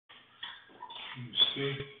You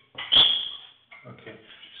see? Okay.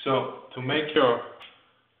 So to make your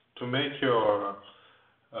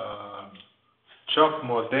chop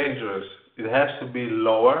more dangerous, it has to be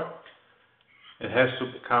lower. It has to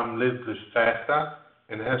become a little bit faster,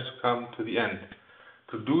 and it has to come to the end.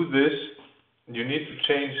 To do this, you need to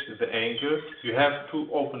change the angle. You have two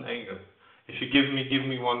open angles. If you give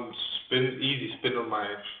me one spin, easy spin on my,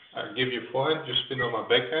 I give you forehand, you spin on my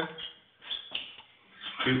backhand.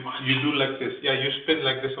 You do like this. Yeah, you spin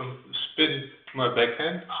like this on spin to my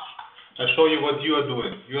backhand. I show you what you are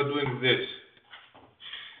doing. You are doing this.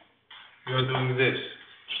 You are doing this.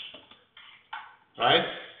 Right?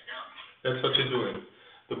 That's what you're doing.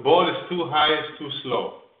 The ball is too high, it's too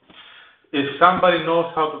slow. If somebody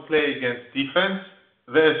knows how to play against defense,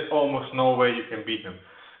 there's almost no way you can beat him.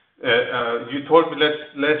 You told me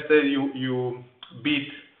last day you beat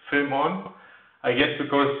Filmon, I guess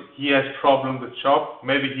because he has problem with chop.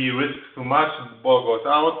 Maybe he risks too much and the ball goes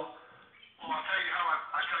out. Well, I'll tell you how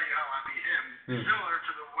I beat him. Similar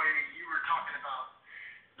to the way you were talking about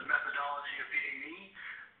the methodology of beating me.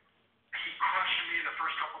 He crushed me the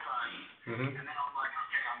first couple times, and then I'm like,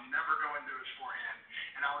 okay, I'm never going to his forehand,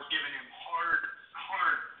 and I was giving him hard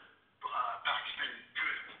backspin,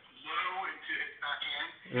 good low into his backhand.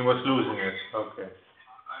 He was losing it. Okay.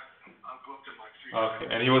 I booked him like 3 times. Okay,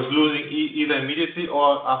 and he was losing either immediately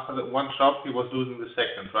or after the one chop he was losing the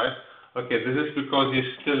second, right? Okay, this is because he's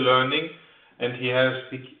still learning and he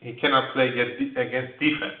cannot play against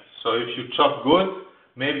defense. So if you chop good,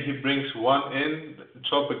 maybe he brings one in,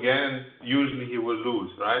 chop again, usually he will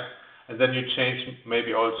lose, right? And then you change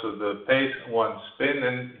maybe also the pace, one spin,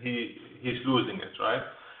 and he's losing it, right?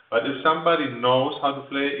 But if somebody knows how to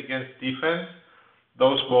play against defense,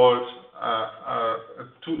 those balls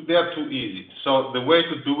they are too easy. So the way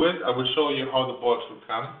to do it, I will show you how the ball should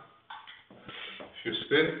come. If you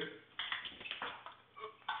spin,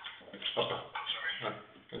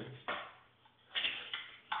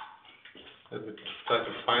 let me try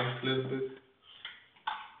to find it a little bit.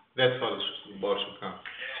 That's how the ball should come.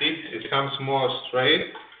 See, it comes more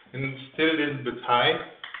straight and still a little bit high.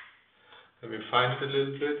 Let me find it a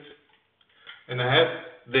little bit. And I have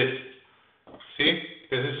this. See,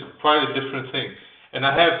 this is quite a different thing. And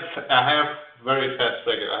I have very fast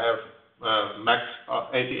racket. I have max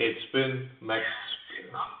 88 spin, max.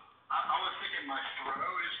 I was thinking my throw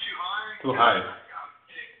is too high. Too high.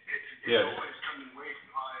 It's always coming way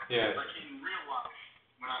too high. Yes. Like in real life,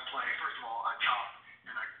 when I play, first of all, I chop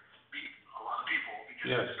and I beat a lot of people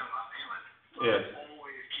because it's still not nailing. Yes. I'm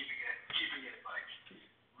always keeping it like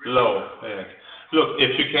really low. Yes. Look,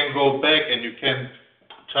 if you can go back and you can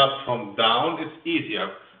chop from down, it's easier.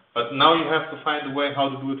 But now you have to find a way how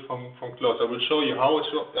to do it from close. I will show you how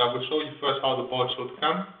I will show you first how the ball should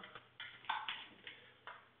come.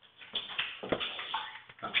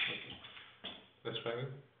 Let's try it.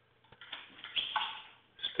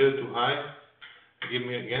 Still too high. Give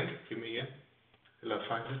me again. Till I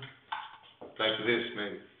find it. Like this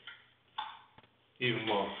maybe. Even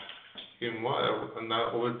more. Now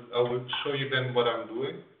I will show you then what I'm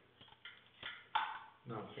doing.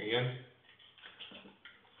 Now again.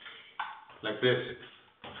 Like this.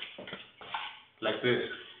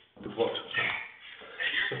 The ball.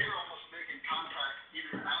 And you're almost making contact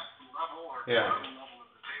either at the level or below the level of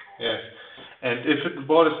the table. Yes. And if the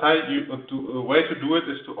ball is high, the way to do it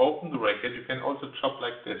is to open the racket. You can also chop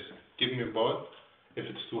like this. Give me a ball. If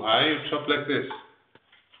it's too high, you chop like this.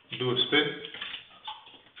 Do a spin.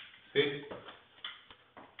 See?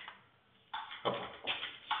 Up.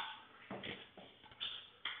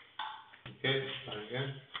 Okay, again.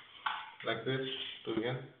 Like this. Do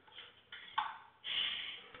again.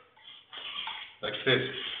 Like this.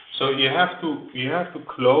 So you have to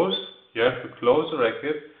close the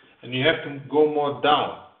racket and you have to go more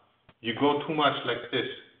down. You go too much like this.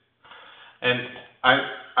 And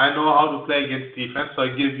I know how to play against defense, so I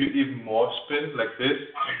give you even more spin like this,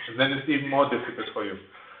 and then it's even more difficult for you.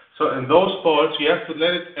 So in those balls you have to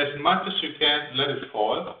let it as much as you can, let it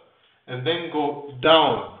fall, and then go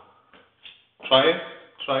down. Try it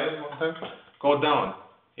one time. Go down.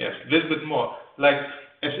 Yes, a little bit more. Like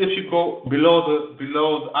as if you go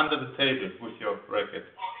under the table with your racket.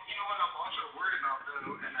 Well, you know what I'm also worried about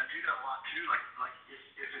though, and I do that a lot too, like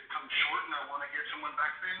if it comes short and I want to get someone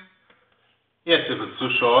backspin. Yes, if it's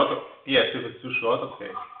too short. Yes, if it's too short,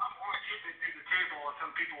 okay. I'm always keeping it to the table, and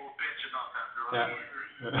some people will bitch about that. They're like,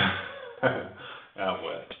 yeah,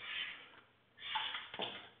 well.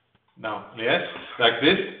 Now, yes, like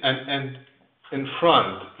this, and in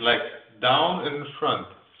front, like down and in front.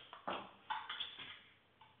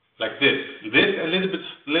 Like this. This a little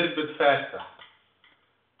bit faster.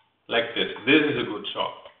 like this. This is a good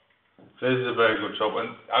shot. This is a very good shot,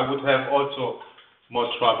 and I would have also more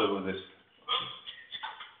trouble with this.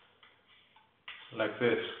 Like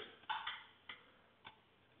this.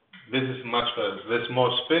 This is much better. There's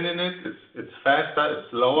more spin in it. It's faster.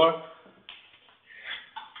 It's lower. I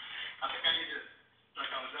think I need to, like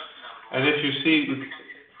I was asking that. And if you see, I think I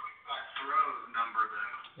need to put that throw number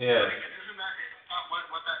though. yes, Isn't that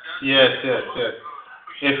what that does? yes.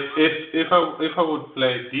 If I would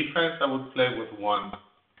play defense, I would play with 1.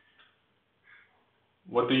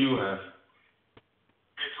 What do you have?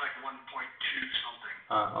 It's like 1.2 something.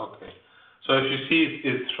 Okay. So if you see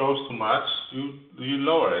it throws too much, you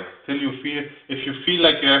lower it till you feel. If you feel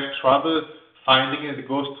like you have trouble finding it, it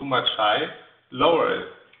goes too much high, lower it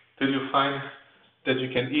till you find that you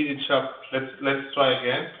can eat it up. Let's try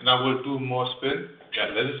again, and I will do more spin.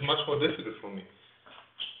 Yeah, that is much more difficult for me.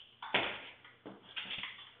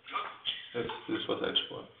 This was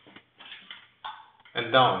H4.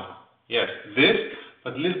 And down. Yes, this,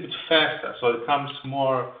 but a little bit faster, so it comes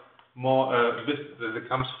it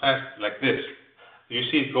comes fast like this. You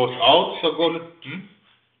see it goes out, so go. I'm going to change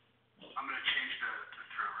the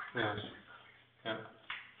throw right now.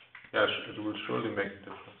 Yes. It will surely make a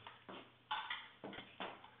difference.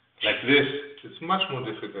 Like this, it's much more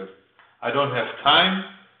difficult. I don't have time.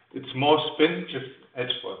 It's more spin, just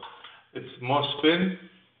H4. It's more spin.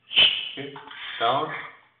 Okay, down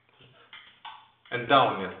and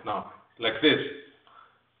down. Yes, now like this.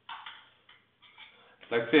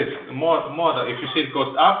 Like this, more down. If you see it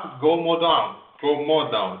goes up, go more down. Go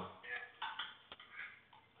more down.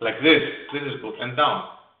 Like this. This is good. And down.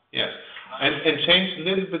 Yes. And change a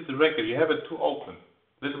little bit the racket. You have it too open.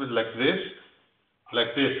 A little bit like this.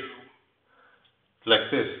 Like this.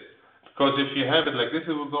 Like this. Because if you have it like this,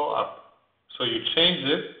 it will go up. So you change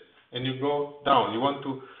it and you go down. You want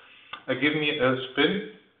to give me a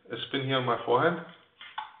spin here on my forehand.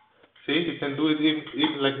 See, you can do it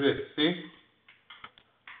even like this. See?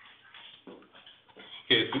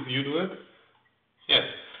 Okay, you do it? Yes.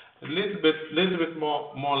 A little bit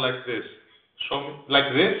more like this. Show me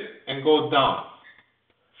like this and go down.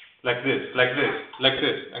 Like this,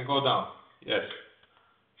 and go down. Yes.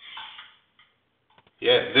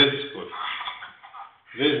 Yes, this is good.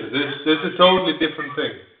 This is a totally different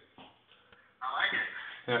thing. I like it.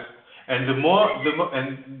 Yeah. And the more,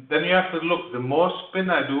 and then you have to look. The more spin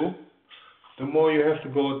I do, the more you have to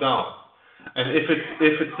go down. And if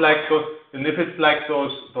it's like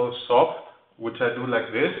those soft, which I do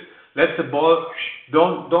like this, let the ball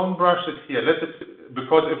don't brush it here.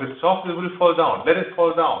 Because if it's soft, it will fall down. Let it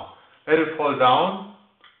fall down,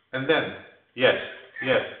 and then yes.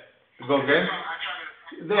 Go again.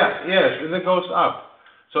 There, yes, and it goes up.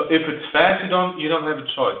 So if it's fast, you don't have a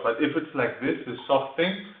choice. But if it's like this soft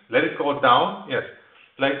thing, let it go down. Yes,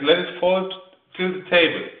 like let it fall to the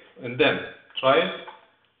table, and then try it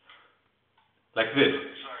like this.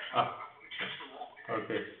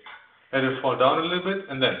 Okay. Let it fall down a little bit,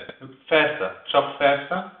 and then faster. Chop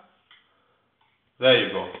faster. There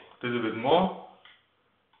you go. A little bit more.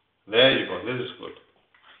 There you go. This is good.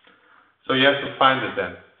 So you have to find it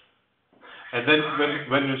then. And then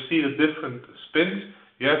when you see the different spins,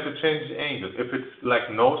 you have to change the angle. If it's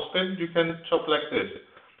like no spin, you can chop like this.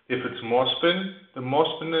 If it's more spin, the more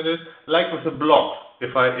spin it is. Like with a block.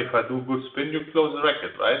 If I do good spin, you close the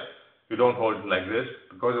racket, right? You don't hold it like this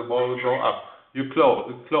because the ball will go up. You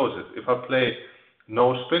close it. If I play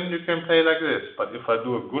no spin, you can play like this. But if I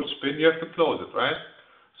do a good spin, you have to close it, right?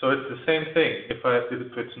 So it's the same thing. If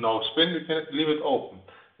it's no spin, you can leave it open.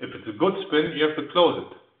 If it's a good spin, you have to close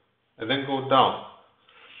it and then go down.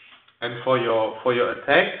 And for your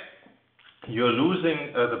attack, you're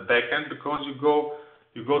losing the backhand because you go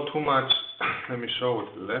too much. Let me show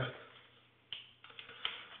with the left.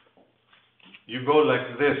 You go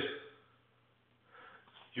like this.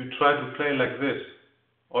 You try to play like this,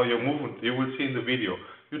 or your movement. You will see in the video.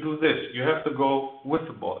 You do this. You have to go with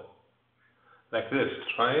the ball, like this.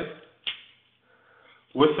 Try it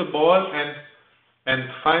with the ball and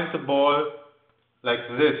find the ball like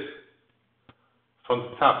this from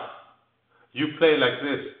the top. You play like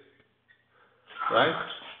this, right?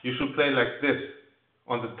 You should play like this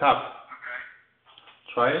on the top.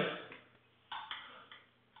 Okay. Try it.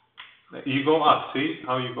 You go up. See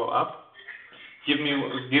how you go up? Give me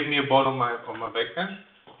a ball on my backhand.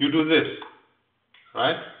 You do this,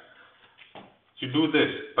 right? You do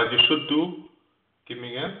this, but you should do. Give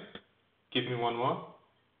me again. Give me one more.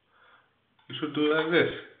 You should do like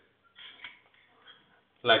this,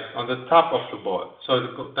 like on the top of the ball, so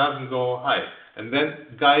it doesn't go high, and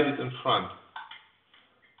then guide it in front.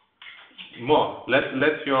 More.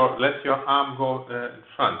 Let your arm go in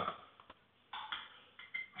front.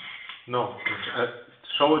 No.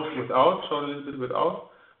 Show it without. Show it a little bit without.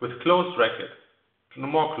 With closed racket. No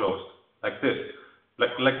more closed. Like this.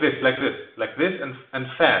 Like this. Like this. Like this and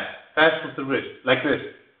fast. Fast with the wrist. Like this.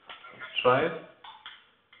 Try it.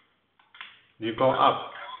 You go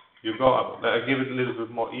up. You go up. I give it a little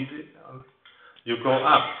bit more easy. You go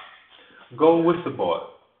up. Go with the ball.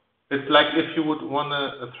 It's like if you would want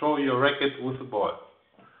to throw your racket with the ball.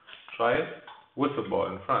 Try it with the ball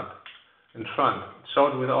in front. In front. Show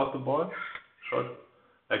it without the ball. Show it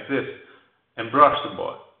like this. And brush the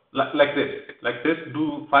ball. Like this. Like this.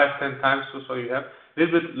 Do 5-10 times so you have a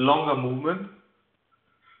little bit longer movement.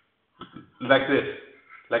 Like this.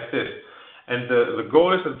 Like this. And the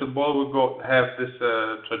goal is that the ball will have this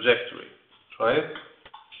trajectory. Try it.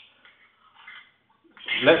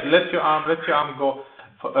 Let your arm go.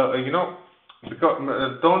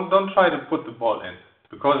 Because don't try to put the ball in,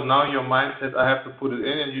 because now your mind says I have to put it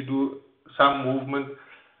in, and you do some movement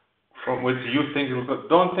from which you think it will go.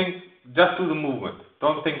 Don't think. Just do the movement.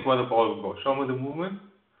 Don't think where the ball will go. Show me the movement.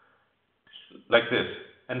 Like this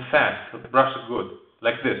and fast. Brush it good.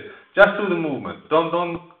 Like this. Just do the movement. Don't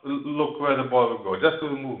look where the ball will go. Just do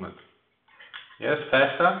the movement. Yes,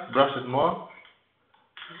 faster. Brush it more.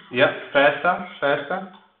 Yeah, faster,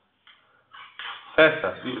 faster,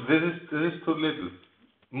 faster. This is too little.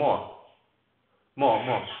 More.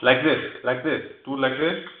 Like this, like this. Do like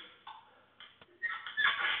this.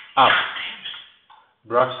 Up.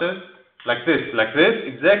 Brush it. Like this,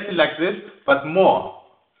 exactly like this, but more.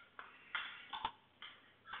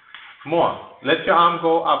 More. Let your arm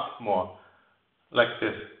go up more. Like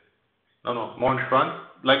this. No, more in front.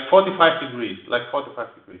 Like 45 degrees. Like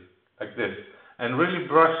this. And really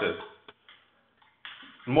brush it.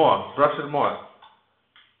 More. Brush it more.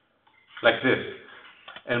 Like this.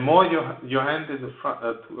 And more your hand is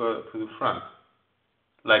to the front.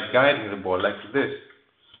 Like guiding the ball. Like this.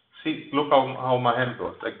 See, look how my hand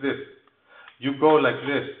goes. Like this. You go like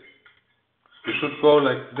this. You should go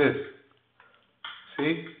like this.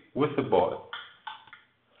 See? With the ball.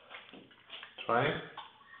 Try it.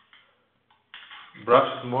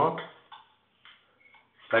 Brush it more.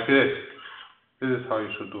 Like this. This is how you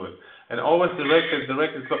should do it. And always the racket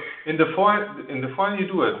go in the forehand you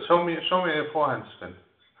do it. Show me a forehand spin.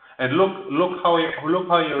 And look how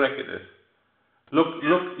your racket is.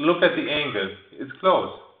 Look at the angle. It's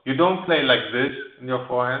close. You don't play like this in your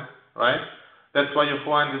forehand, right? That's why your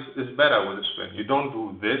forehand is better with a spin. You don't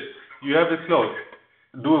do this. You have it close.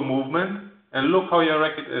 Do a movement and look how your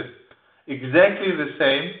racket is. Exactly the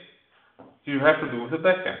same you have to do with the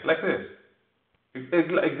backhand, like this.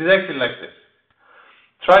 Exactly like this.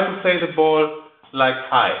 Try to play the ball like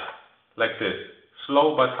high, like this.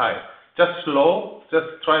 Slow but high. Just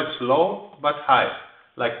try it slow but high,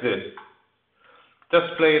 like this.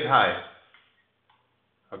 Just play it high.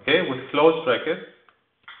 Okay, with closed racket.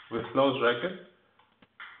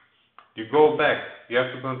 You go back. You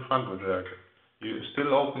have to go in front with the racket. You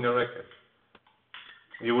still open your racket.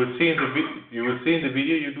 You will see in the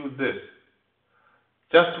video you do this.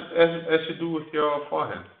 Just as you do with your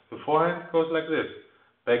forehand. The forehand goes like this.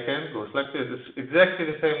 Backhand goes like this. It's exactly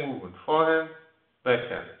the same movement. Forehand,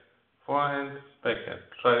 backhand. Forehand, backhand.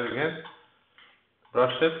 Try it again.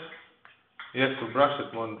 Brush it. You have to brush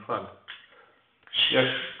it more in front.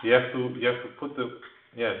 Yes, you have to put the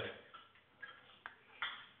yes.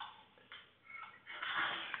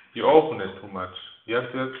 You open it too much. You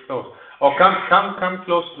have to have it close. Or come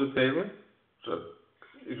close to the table. So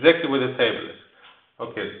exactly where the table is.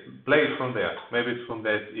 Okay, play it from there. Maybe it's from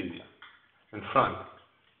there it's easier. In front.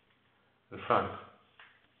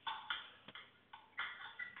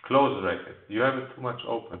 Close the racket. You have it too much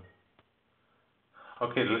open.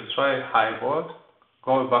 Okay, let's try high ball.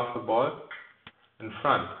 Go above the ball. In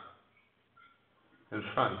front.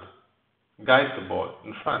 Guide the ball.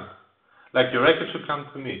 In front. Like your racket should come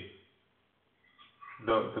to me.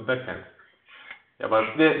 The backhand. Yeah,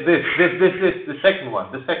 but this, the second one.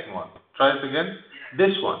 Try it again.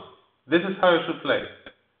 This one. This is how you should play.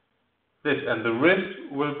 This, and the wrist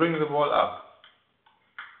will bring the ball up.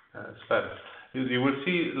 It's better. You will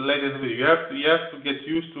see later in the video. You have to get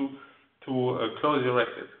used to close your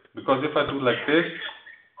racket. Because if I do like this.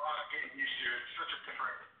 Getting used to it. It's such a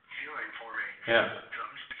different feeling for me. Yeah.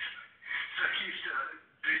 So used to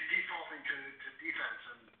defaulting to defense.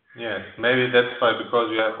 Yes, maybe that's why,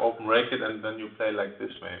 because you have open racket and then you play like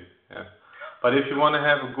this maybe. Yeah. But if you want to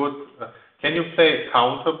have a good, can you play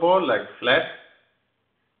counter ball like flat?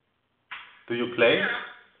 Do you play?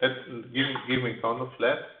 Give me counter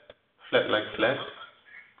flat in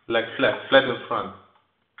front.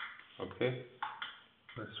 Okay.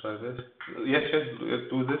 Let's try this. Yes,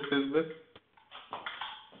 do this a little bit.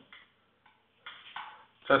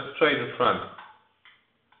 just straight in front.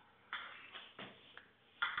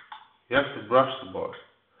 You have to brush the ball.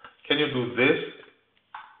 Can you do this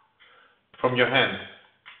from your hand,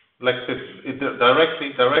 like this,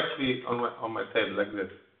 directly on my table, like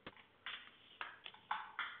this,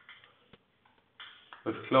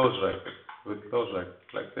 with close racket,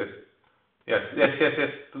 like this. Yes.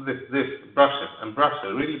 Do this. Brush it,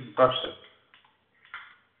 really brush it.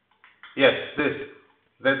 Yes, this.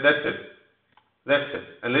 That's it.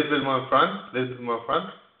 A little bit more in front.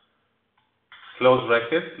 Close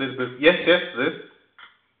racket, little bit. Yes, this.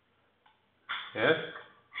 Yes,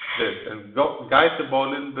 this. And guide the ball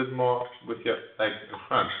a little bit more with your, like, in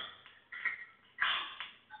front.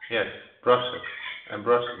 Yes, brush it. And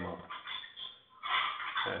brush it more.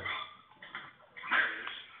 Yes.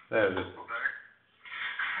 There it is.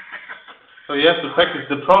 So you have to practice.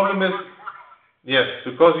 The problem is, yes,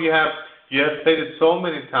 because you have played it so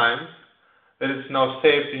many times that it's now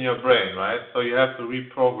saved in your brain, right? So you have to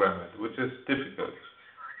reprogram it, which is difficult.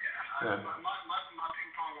 Yeah. My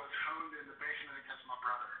ping pong was honed in the basement against my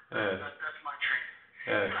brother. That's my training.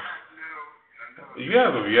 Yes. No. You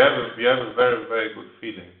have a very, very good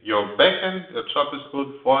feeling. Your backhand, your chop is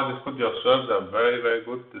good, forehand is good, your serves are very, very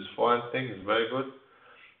good. This forehand thing is very good.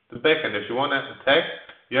 The backhand, if you want to attack,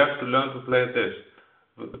 you have to learn to play this.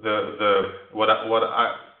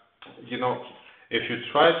 If you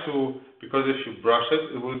try to, because if you brush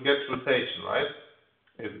it, it will get rotation, right?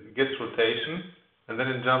 It gets rotation, and then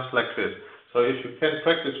it jumps like this. So if you can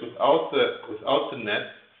practice without the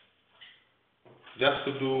net, just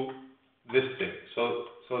to do this thing. So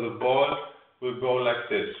the ball will go like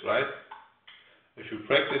this, right? If you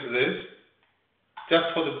practice this,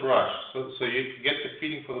 just for the brush, so you get the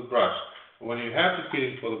feeling for the brush. When you have the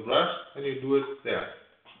feeling for the brush, then you do it there.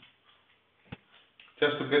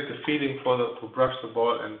 Just to get the feeling to brush the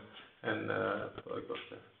ball and before it goes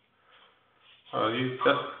there. You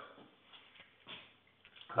just.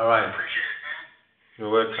 All right. Appreciate it, man. You're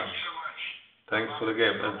welcome. Thank you so much. Thanks for the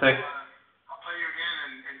game. And I'll play you again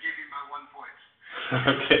and give you my 1 point.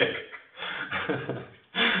 Okay.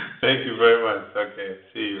 Thank you very much. Okay.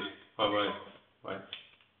 See you. Bye. Bye.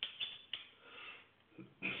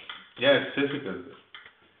 Yeah, it's difficult.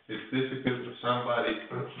 It's difficult for somebody.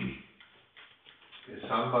 If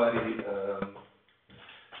somebody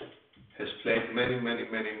has played many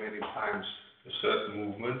times a certain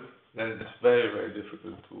movement, then it's very, very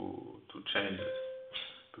difficult to change it,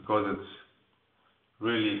 because it's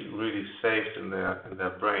really, really saved in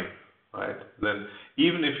their brain, right? Then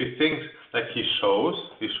even if he thinks like he shows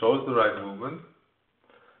the right movement,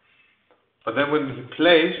 but then when he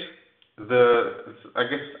plays, I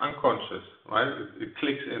guess it's unconscious, right? It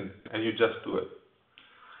clicks in, and you just do it.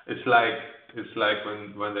 It's like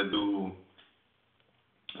when they do,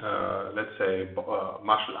 let's say,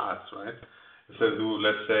 martial arts, right? If they do,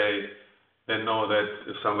 let's say, they know that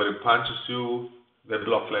if somebody punches you, they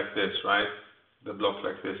block like this, right? They block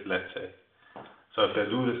like this, let's say. So if they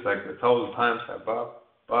do this like 1,000 times, like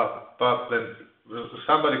bop, then if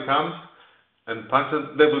somebody comes and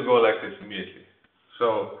punches, they will go like this immediately.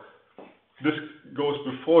 So this goes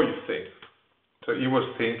before you think. So he was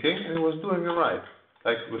thinking and he was doing it right,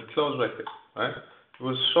 like with close racket, right? He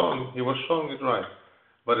was showing it right.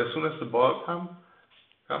 But as soon as the ball comes,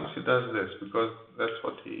 he does this, because that's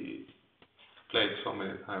what he played so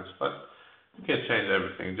many times. But you can't change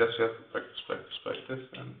everything. Just you have to practice,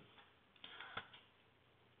 and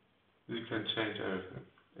you can change everything.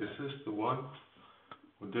 Is this the one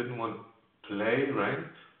who didn't want to play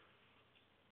ranked?